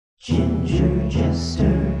Ginger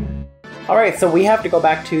Jester. Alright, so we have to go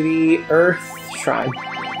back to the Earth Shrine.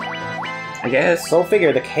 I guess. Go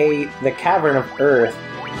figure, the Cavern of Earth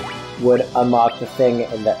would unlock the thing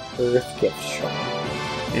in the Earth Gift Shrine.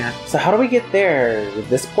 Yeah. So how do we get there?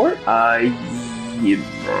 With this port?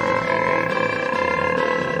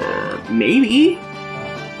 Maybe?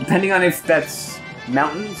 Depending on if that's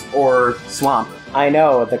mountains or swamp. I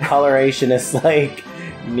know, the coloration is like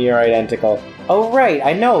near identical. Oh right,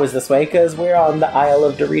 I know it was this way because we're on the Isle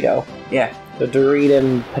of Dorito. Yeah. The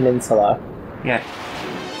Doritan Peninsula. Yeah.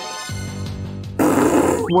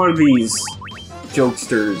 What are these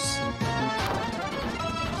jokesters?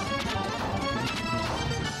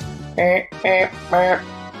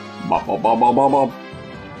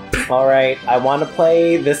 Alright, I want to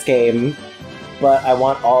play this game, but I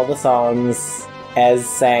want all the songs as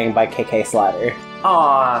sang by KK Slider.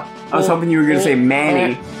 Aw, I was hoping you were gonna say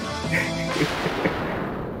Manny.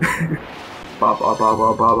 I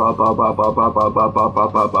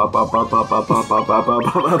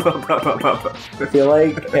feel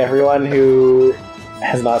like everyone who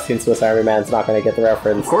has not seen Swiss Army Man is not going to get the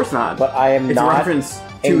reference. Of course not. But I am it's not. a reference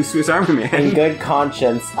to Swiss Army Man. In good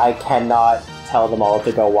conscience, I cannot tell them all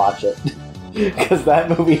to go watch it. Because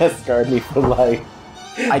that movie has scarred me for life.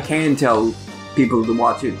 I can tell people to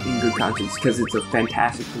watch it in good conscience because it's a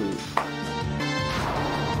fantastic movie.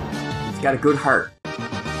 It's got a good heart.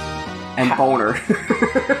 And boner.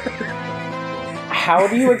 How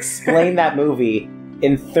do you explain that movie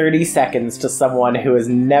in 30 seconds to someone who has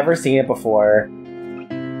never seen it before?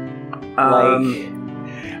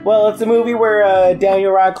 Well, it's a movie where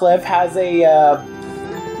Daniel Radcliffe has a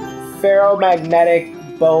ferromagnetic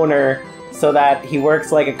boner so that he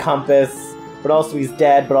works like a compass, but also he's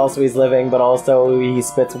dead, but also he's living, but also he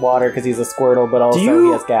spits water because he's a Squirtle, but also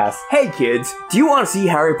he has gas. Hey kids, do you want to see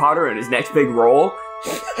Harry Potter in his next big role?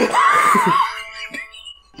 Check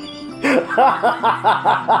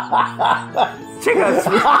out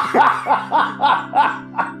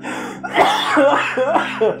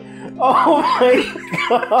Oh my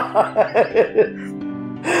god!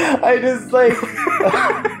 I just like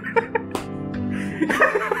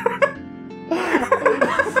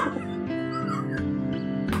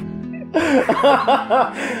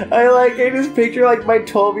I just picture like my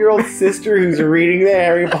 12-year-old sister who's reading the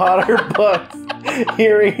Harry Potter books,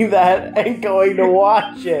 hearing that and going to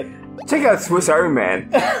watch it. Check out Swiss Army Man.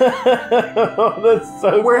 Oh, that's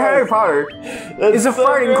so where gross. Harry Potter is a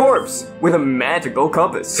farting corpse with a magical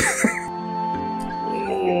compass.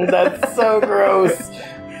 That's so gross.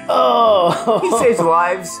 Oh, he saves the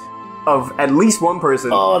lives of at least one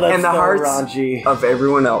person and the so hearts raunchy. of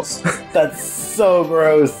everyone else. That's so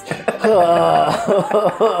gross.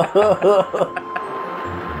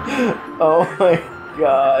 Oh my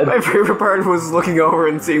god. My favorite part was looking over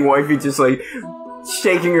and seeing Wifey just like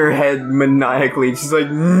shaking her head maniacally. She's like,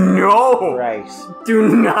 no! Right. Do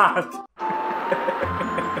not!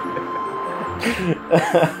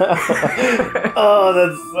 Oh,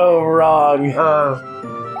 that's so wrong.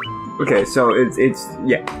 Okay, so it's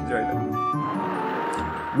yeah, it's right there.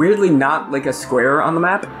 Weirdly not like a square on the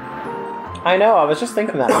map. I know, I was just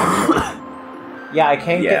thinking that. Yeah, I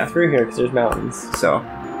can't get through here because there's mountains. So,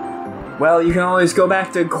 well, you can always go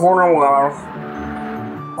back to Cornwall.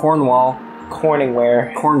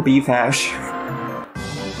 Corningware. Corned beef hash.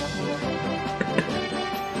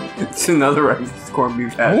 It's another reference to corned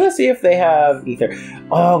beef hash. I'm gonna see if they have ether.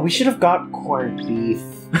 Oh, we should have got corned beef.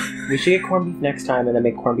 We should get corned beef next time and then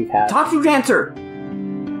make corned beef hash. Talk to Dancer!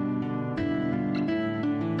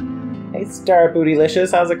 Hey, Star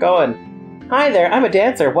Bootylicious, how's it going? Hi there, I'm a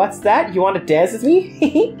dancer. What's that? You want to dance with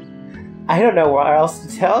me? I don't know what else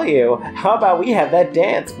to tell you. How about we have that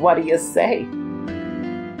dance? What do you say?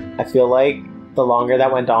 I feel like the longer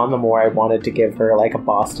that went on, the more I wanted to give her like a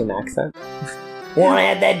Boston accent. Wanna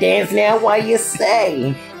have that dance now? What do you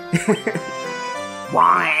say?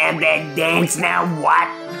 Wanna have that dance now? What?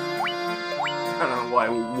 I don't know why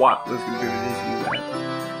what was going to do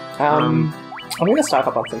that. I'm gonna stock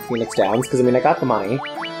up on some Phoenix Downs because I mean I got the money.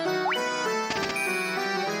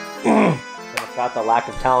 And I've got the lack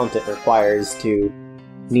of talent it requires to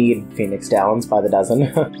need Phoenix Downs by the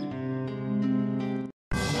dozen.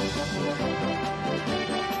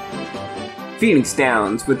 Phoenix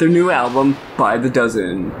Downs with their new album, By the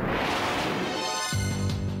Dozen.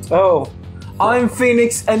 Oh. I'm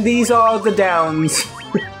Phoenix and these are the Downs.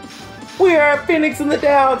 We are Phoenix in the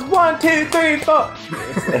Downs! 1, 2, 3, 4!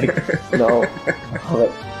 It's like, no.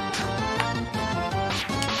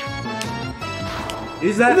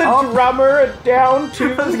 Is that the up? Drummer a down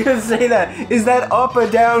too? I was gonna say that. Is that up or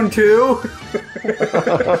down too?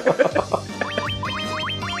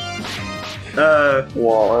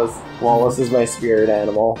 Wallace. Wallace is my spirit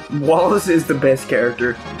animal. Wallace is the best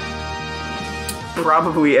character.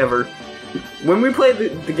 Probably ever. When we play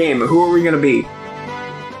the game, who are we gonna be?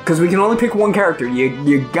 Because we can only pick one character.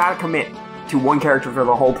 You gotta commit to one character for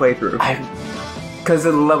the whole playthrough. Because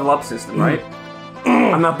of the level up system, right?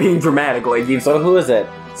 I'm not being dramatic like you. So who is it?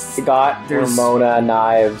 Scott, Ramona,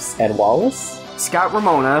 Knives, and Wallace? Scott,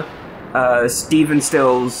 Ramona, Steven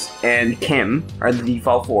Stills, and Kim are the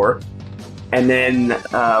default 4. And then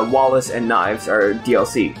Wallace and Knives are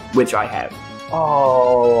DLC, which I have.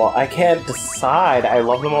 Oh, I can't decide. I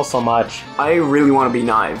love them all so much. I really want to be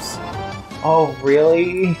Knives. Oh,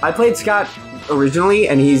 really? I played Scott originally,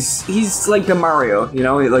 and he's like the Mario, you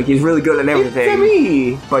know? Like, he's really good at everything. It's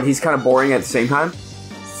me! But he's kind of boring at the same time.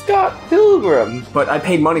 Scott Pilgrim! But I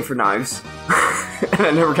paid money for Knives, and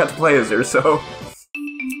I never got to play as her, so...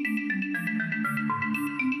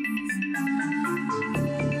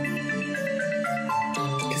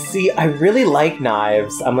 See, I really like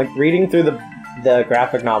Knives. I'm, like, reading through the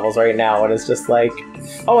graphic novels right now, and it's just like...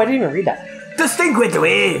 Oh, I didn't even read that. Distinguished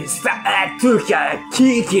ways that I took a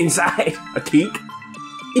cake inside. A cake?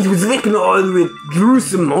 It was written all with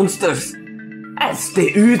gruesome monsters. As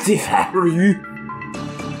the for you.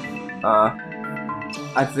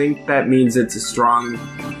 I think that means it's a strong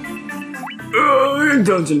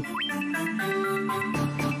dungeon.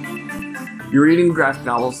 You're reading graphic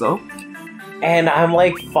novels, though? And I'm,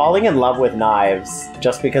 like, falling in love with Knives,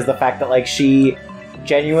 just because the fact that, like, she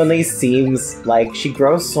genuinely seems like she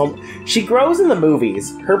grows in the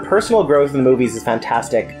movies. Her personal growth in the movies is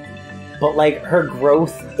fantastic, but, like, her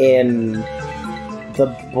growth in the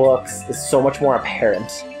books is so much more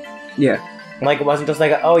apparent. Yeah. Like, it wasn't just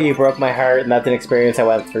like, oh, you broke my heart, and that's an experience I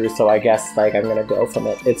went through, so I guess, like, I'm gonna go from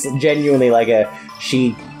it. It's genuinely, like,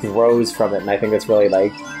 she grows from it, and I think it's really,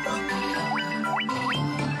 like...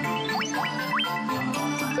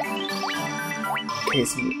 Okay,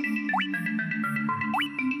 so...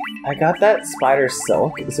 I got that Spider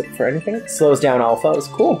Silk. Is it for anything? It slows down alphas.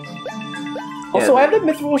 Cool. Also, I have the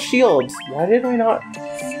Mithril Shield. Why did I not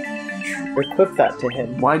equip that to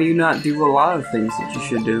him? Why do you not do a lot of things that you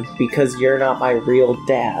should do? Because you're not my real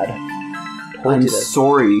dad. I'm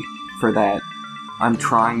sorry for that. I'm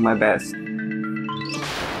trying my best.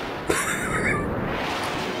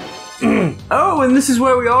 Oh, and this is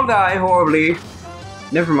where we all die horribly.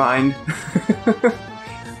 Never mind.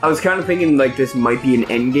 I was kind of thinking, like, this might be an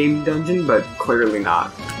endgame dungeon, but clearly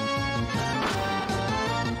not.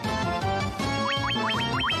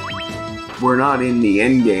 We're not in the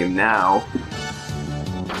endgame now.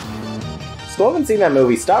 Still haven't seen that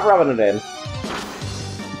movie. Stop rubbing it in.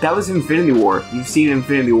 That was Infinity War. You've seen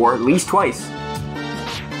Infinity War at least twice.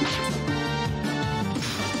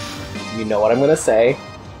 You know what I'm gonna say?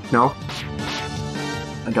 No.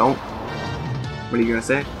 I don't. What are you gonna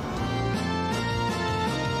say?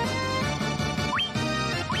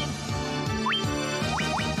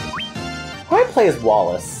 Who do I play as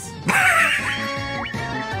Wallace?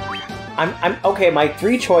 I'm okay. My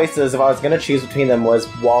 3 choices, if I was gonna choose between them, was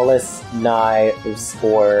Wallace, Knives,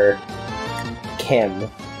 or Kim.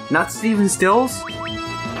 Not Steven Stills?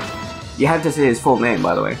 You have to say his full name,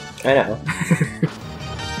 by the way. I know.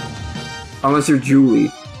 Unless you're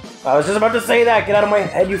Julie. I was just about to say that. Get out of my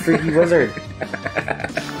head, you freaky wizard.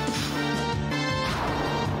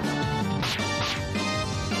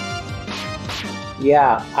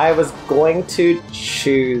 Yeah, I was going to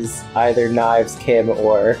choose either Knives, Kim,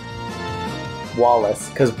 or Wallace,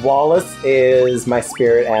 because Wallace is my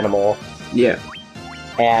spirit animal. Yeah.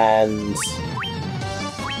 And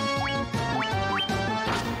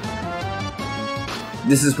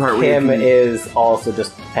this is part Kim where is also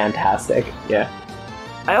just fantastic. Yeah.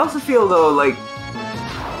 I also feel, though, like,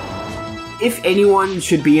 if anyone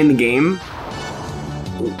should be in the game,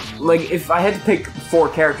 like, if I had to pick 4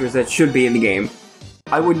 characters that should be in the game,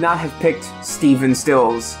 I would not have picked Steven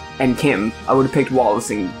Stills and Kim. I would have picked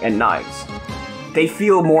Wallace and Knives. They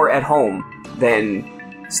feel more at home than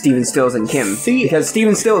Steven Stills and Kim. See, because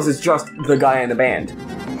Steven Stills is just the guy in the band.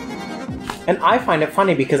 And I find it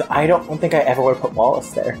funny because I don't think I ever would have put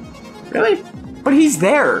Wallace there. Really? But he's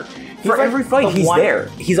there. For every fight, he's there.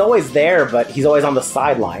 He's always there, but he's always on the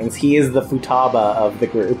sidelines. He is the Futaba of the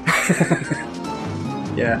group.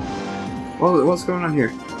 Yeah. Well, what's going on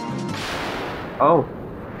here? Oh.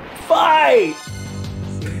 Fight!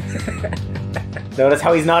 Notice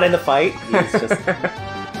how he's not in the fight? He's just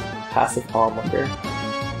passive onlooker.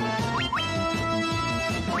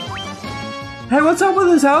 Hey, what's up with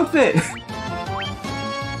this outfit?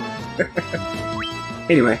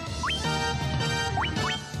 Anyway.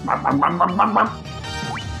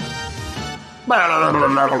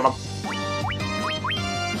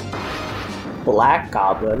 Black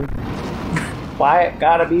goblin? Why it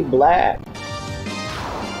gotta be black?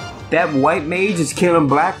 That white mage is killing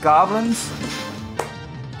black goblins?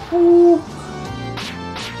 Ooh.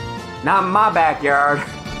 Not in my backyard.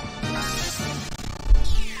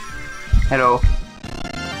 Hello.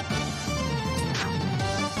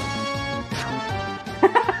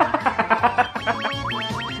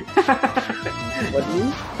 What do you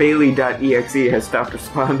mean? Bailey.exe has stopped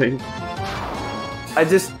responding. I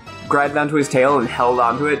just grabbed onto his tail and held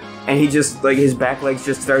onto it, and he just, like, his back legs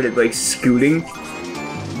just started, like, scooting.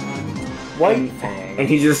 White Fang. And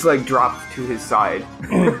he just, like, dropped to his side.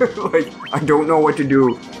 Like, I don't know what to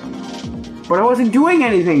do. But I wasn't doing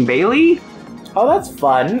anything, Bailey! Oh, that's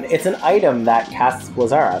fun. It's an item that casts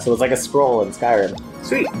Blizzara, so it's like a scroll in Skyrim.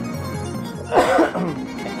 Sweet.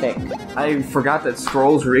 I think. I forgot that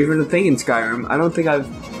scrolls were even a thing in Skyrim. I don't think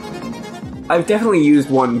I've definitely used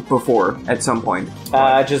one before at some point.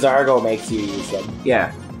 Jazargo makes you use them.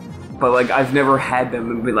 Yeah. But, like, I've never had them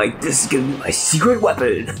and been like, this is gonna be my secret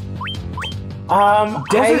weapon!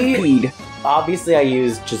 Desert Peed. Obviously, I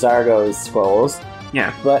use Jazargo's scrolls.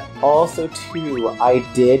 Yeah. But also, too, I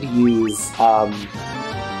did use,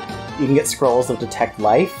 you can get scrolls of Detect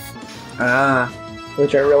Life.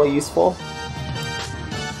 Which are really useful.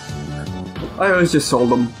 I always just sold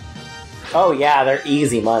them. Oh yeah, they're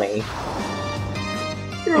easy money.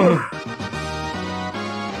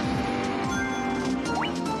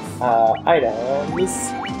 Items.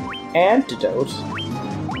 Antidote.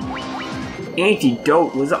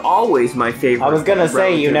 Antidote was always my favorite. I was gonna say,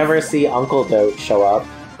 relative. you never see Uncle Dote show up.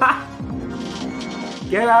 Ha!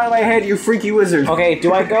 Get out of my head, you freaky wizard! Okay,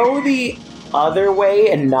 do I go the other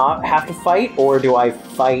way and not have to fight, or do I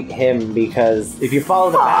fight him? Because if you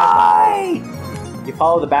follow the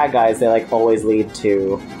bad guys, they like always lead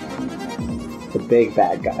to the big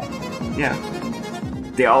bad guy. Yeah.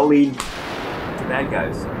 They all lead to bad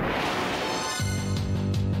guys.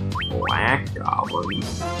 Black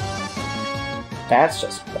goblins. That's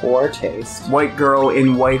just poor taste. White girl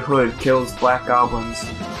in white hood kills black goblins.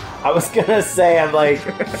 I was gonna say, I'm like,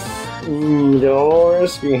 don't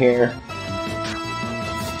risk me here.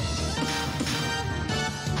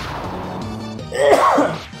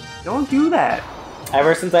 Don't do that.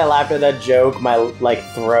 Ever since I laughed at that joke, my like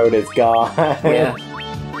throat is gone. Yeah.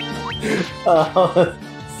 Oh,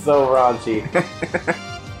 so raunchy.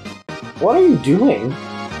 What are you doing?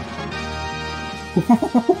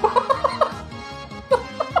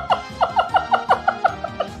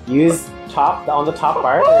 Use on the top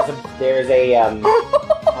bar. There's a on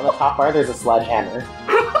the top bar. There's a sledgehammer.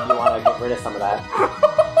 You want to get rid of some of that.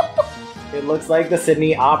 It looks like the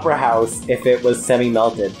Sydney Opera House if it was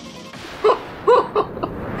semi-melted.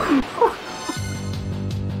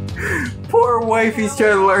 Poor wifey's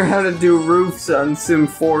trying to learn how to do roofs on Sim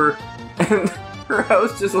 4, and her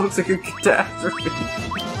house just looks like a catastrophe.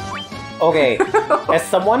 Okay, as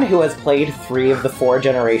someone who has played 3 of the 4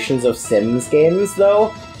 generations of Sims games,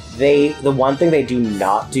 though, the one thing they do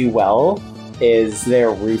not do well is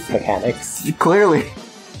their roof mechanics. Clearly.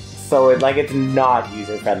 So it's not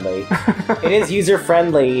user-friendly. It is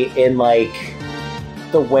user-friendly in, like,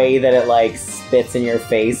 the way that it, like, spits in your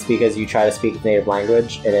face because you try to speak the native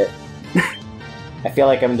language, and it... I feel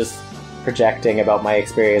like I'm just projecting about my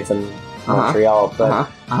experience in Montreal, but...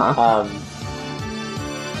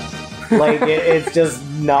 like, it's just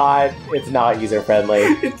not... It's not user-friendly.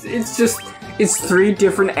 It's 3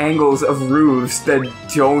 different angles of roofs that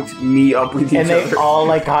don't meet up with each other. And they all,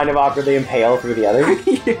 like, kind of awkwardly impale through the other.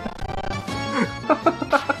 Yeah.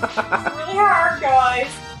 It's really hard,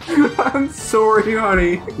 guys. I'm sorry,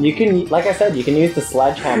 honey. You can, like I said, you can use the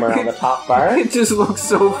sledgehammer on the top bar. It just looks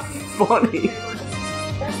so funny.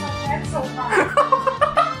 There's my head so hard.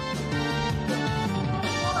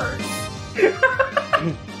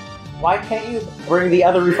 Why can't you bring the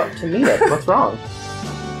other roof up to meet it? What's wrong?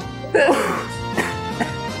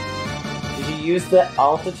 Did you use the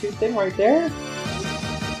altitude thing right there?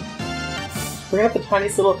 Bring up the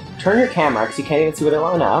tiniest little... Turn your camera, because you can't even see where they're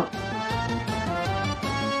lining up.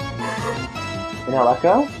 And now let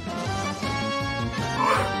go.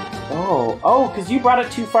 Oh, because you brought it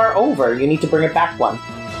too far over. You need to bring it back one.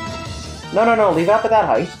 No, leave it up at that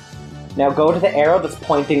height. Now go to the arrow that's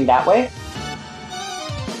pointing that way.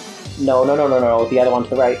 No, the other one to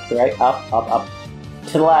the right, up.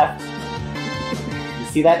 To the left. You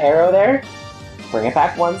see that arrow there? Bring it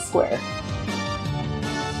back 1 square.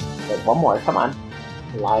 One more, come on.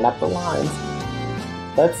 Line up the lines.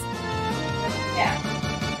 Let's... Yeah.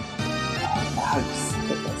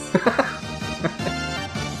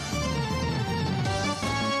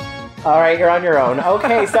 Alright, you're on your own.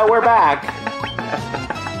 Okay, so we're back.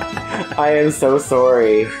 I am so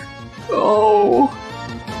sorry. Oh.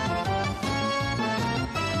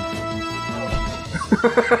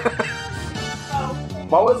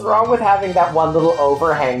 What was wrong with having that one little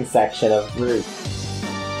overhang section of roof?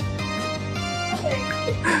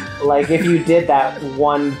 Like, if you did that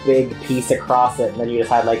one big piece across it, and then you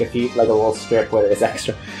just had like a little strip where it's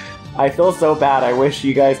extra. I feel so bad. I wish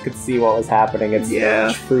you guys could see what was happening. It's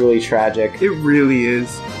truly tragic. It really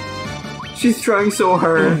is. She's trying so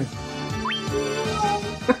hard.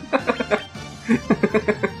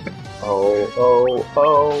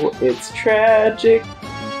 Oh, it's tragic.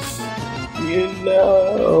 You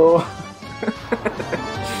know.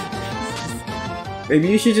 Maybe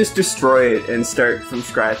you should just destroy it and start from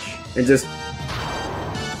scratch and just.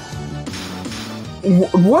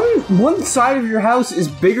 One side of your house is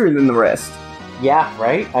bigger than the rest. Yeah,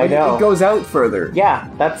 right? I know. It goes out further. Yeah,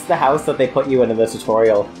 that's the house that they put you into the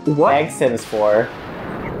tutorial. What? Egg Sims 4.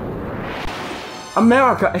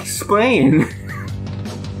 America, explain!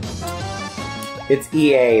 It's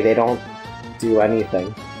EA, they don't do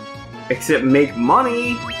anything. Except make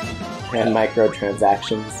money! And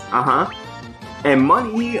microtransactions. Uh-huh. And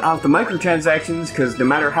money off the microtransactions, because no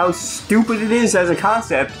matter how stupid it is as a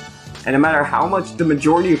concept, and no matter how much the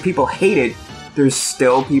majority of people hate it, there's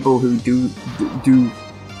still people who do.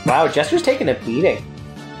 Wow, Jester's taking a beating.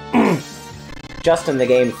 Just in the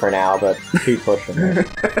game for now, but keep pushing it.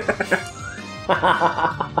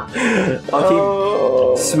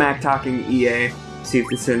 I'll keep smack-talking EA, see if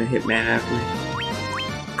they send a hitman after me.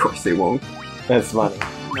 Of course they won't. That's funny.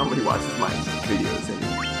 Nobody watches my videos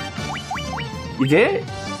anymore. You did it?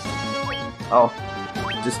 Oh.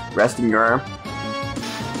 Just resting your arm?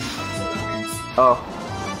 Oh.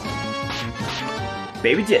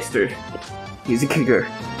 Baby Jester. He's a kicker.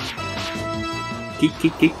 Kick,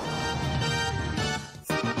 kick, kick.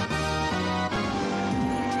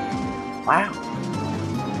 Wow.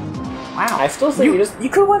 Wow. I still say you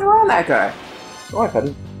could have went around that guy. Oh, I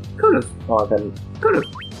couldn't. Could have. Oh, I couldn't. Could have.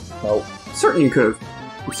 Nope. Certain you could have.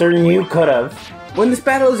 I'm certain you could have. When this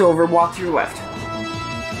battle is over, walk to your left.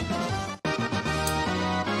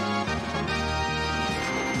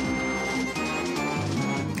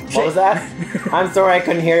 What was that? I'm sorry I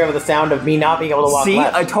couldn't hear you over the sound of me not being able to walk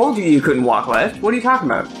left. See, I told you you couldn't walk left. What are you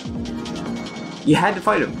talking about? You had to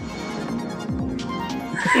fight him.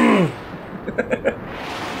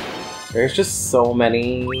 There's just so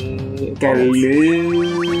many...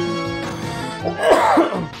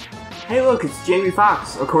 Hey look, it's Jamie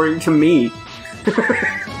Foxx, according to me.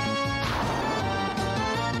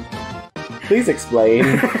 Please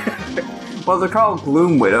explain. Well, they're called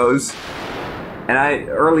Gloom Widows. And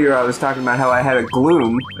earlier I was talking about how I had a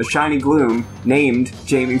shiny gloom, named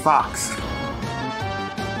Jamie Foxx.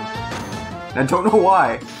 I don't know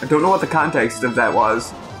why. I don't know what the context of that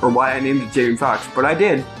was, or why I named it Jamie Foxx, but I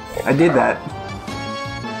did. I did that.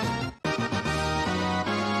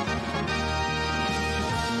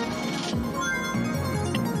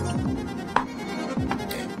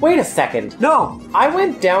 Wait a second. No! I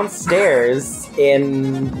went downstairs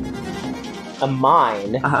in a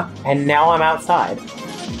mine, and now I'm outside.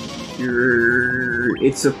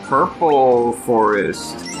 It's a purple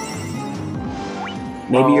forest.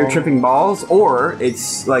 Maybe you're tripping balls, or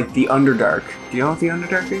it's like the Underdark. Do you know what the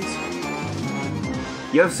Underdark is?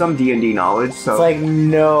 You have some D&D knowledge, so... It's like,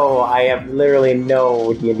 no, I have literally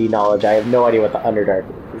no D&D knowledge. I have no idea what the Underdark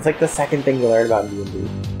is. It's like the second thing you learn about D&D.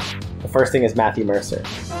 The first thing is Matthew Mercer.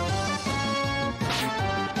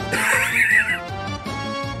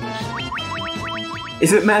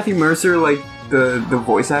 Is it Matthew Mercer, like, the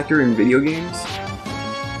voice actor in video games?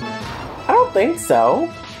 I don't think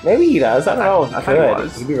so. Maybe he does. I don't know. I thought he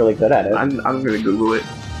was. He'd be really good at it. I'm gonna Google it.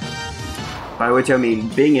 By which I mean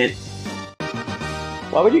Bing it.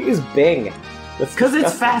 Why would you use Bing? Because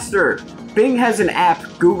it's faster! Bing has an app.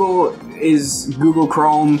 Google is Google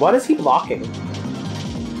Chrome. What is he blocking?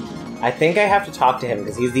 I think I have to talk to him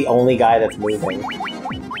because he's the only guy that's moving.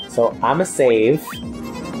 So I'ma save.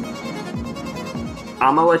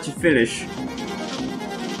 I'ma let you finish.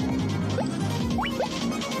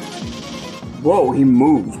 Whoa, he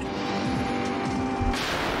moved.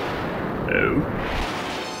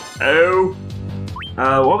 Oh.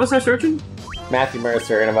 What was I searching? Matthew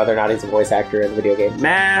Mercer, and whether or not he's a voice actor in the video game.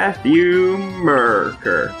 Matthew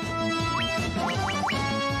Mercer.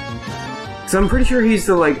 So I'm pretty sure he's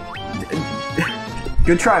the, like...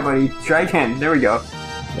 Good try, buddy. Try again. There we go.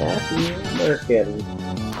 Matthew Merkin.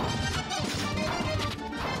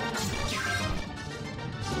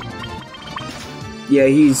 Yeah,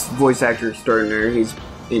 he's voice actor extraordinaire. He's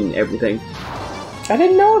in everything. I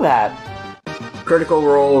didn't know that. Critical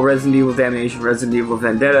Role, Resident Evil Damnation, Resident Evil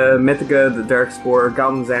Vendetta, Mythica, The Dark Spore,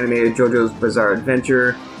 Goblins Animated, JoJo's Bizarre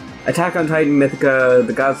Adventure, Attack on Titan, Mythica,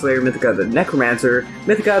 The Godslayer, Mythica, The Necromancer,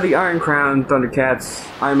 Mythica, The Iron Crown, Thundercats,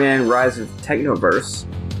 Iron Man, Rise of Technoverse,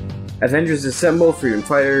 Avengers Assemble, Freedom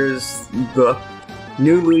Fighters, The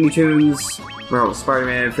New Looney Tunes, Marvel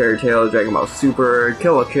Spider-Man, Fairy Tail, Dragon Ball Super,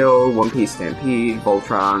 Kill la Kill, One Piece Stampede,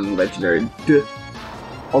 Voltron, Legendary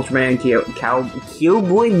Ultraman,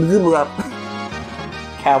 Cowboy Bebop.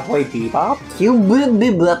 Cowboy Bebop? Cowboy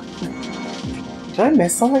Bebop. Did I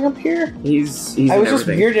miss something up here? He's I was just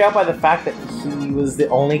everything. weirded out by the fact that he was the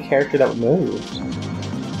only character that moved.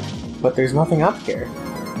 But there's nothing up here.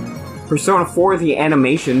 Persona 4, the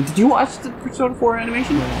animation. Did you watch the Persona 4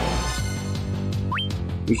 animation?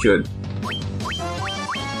 You should.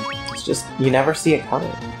 It's just, you never see it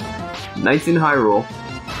coming. Nights in Hyrule.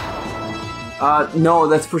 No,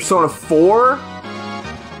 that's Persona 4?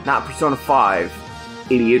 Not Persona 5.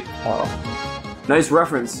 Idiot. Oh. Nice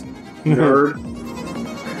reference, nerd.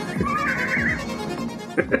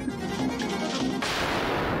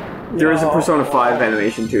 There is a Persona 5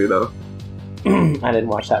 animation too, though. I didn't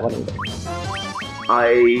watch that one either.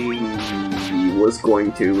 I was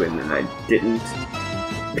going to, and then I didn't.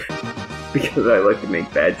 Because I like to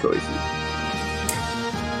make bad choices.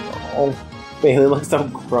 Oh, Bailey looks so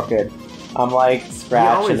crooked. I'm like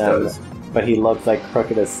scratching him, does. but he looks like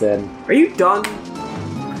crooked as sin. Are you done?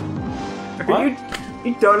 Are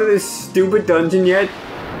you done in this stupid dungeon yet?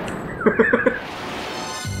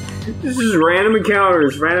 This is random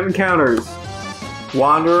encounters.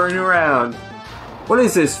 Wandering around. What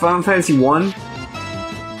is this, Final Fantasy 1?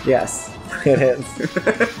 Yes, it is.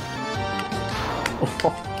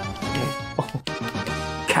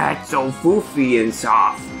 Cat so foofy and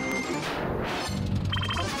soft.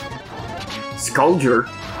 Sculpture.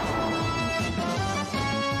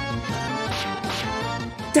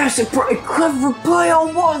 That's a pretty clever play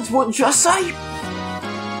on words, wouldn't you say?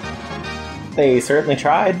 They certainly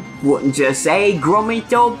tried. Wouldn't you say, grummy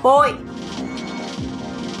old boy?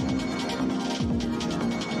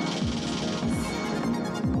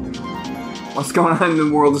 What's going on in the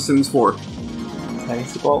world of Sims 4? I need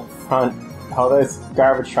to go up front. Oh, there's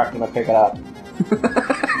garbage truck gonna pick it up.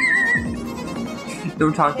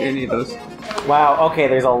 Don't talk to any of those. Wow, okay,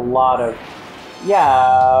 there's a lot of...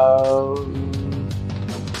 Yeah...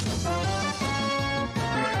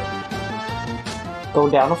 Go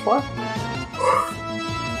down the floor?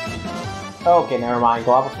 Okay, never mind.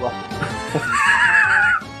 Go up the floor.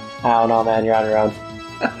 I don't know, man. You're on your own.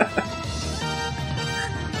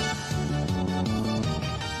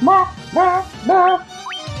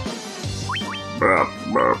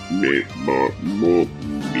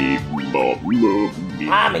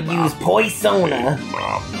 I'ma use Poisona.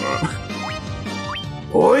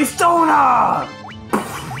 Poisona!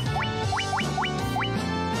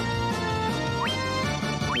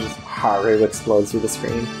 Haru explodes through the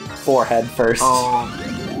screen. Forehead first. Oh.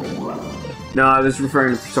 No, I was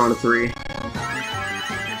referring to Persona 3.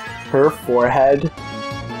 Her forehead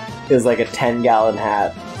is like a 10-gallon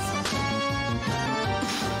hat.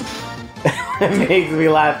 It makes me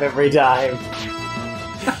laugh every time.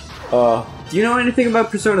 Oh. Do you know anything about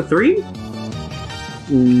Persona 3?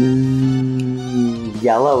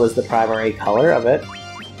 Yellow is the primary color of it.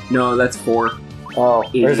 No, that's 4. Oh,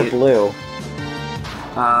 there's a Idiot. blue.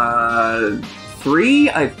 3,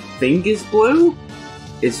 I think, is blue?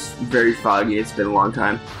 It's very foggy, it's been a long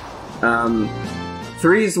time.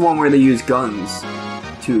 3 is the one where they use guns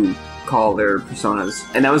to call their personas.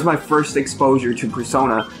 And that was my first exposure to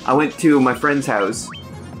Persona. I went to my friend's house,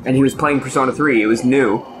 and he was playing Persona 3, it was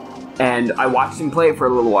new. And I watched him play it for a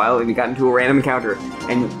little while, and he got into a random encounter,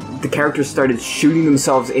 and the characters started shooting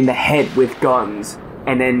themselves in the head with guns.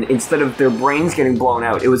 And then instead of their brains getting blown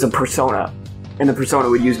out, it was a persona. And the persona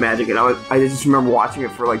would use magic, and I just remember watching it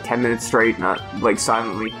for like 10 minutes straight, not like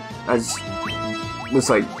silently. I just was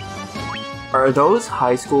like, are those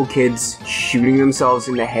high school kids shooting themselves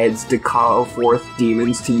in the heads to call forth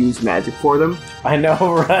demons to use magic for them? I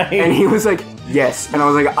know, right? And he was like, yes. And I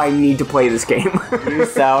was like, I need to play this game. You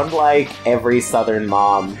sound like every southern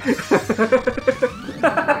mom.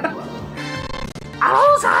 Are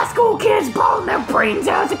those high school kids blowing their brains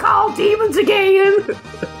out to call demons again?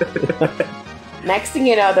 Next thing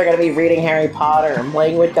you know, they're gonna be reading Harry Potter and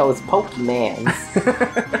playing with those Pokemans.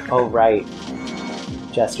 Oh, right.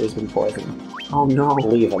 Jester's been poisoned. Oh no.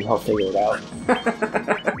 Leave him, he'll figure it out.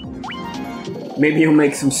 Maybe he'll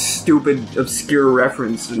make some stupid, obscure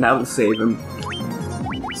reference and that'll save him.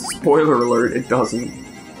 Spoiler alert, it doesn't.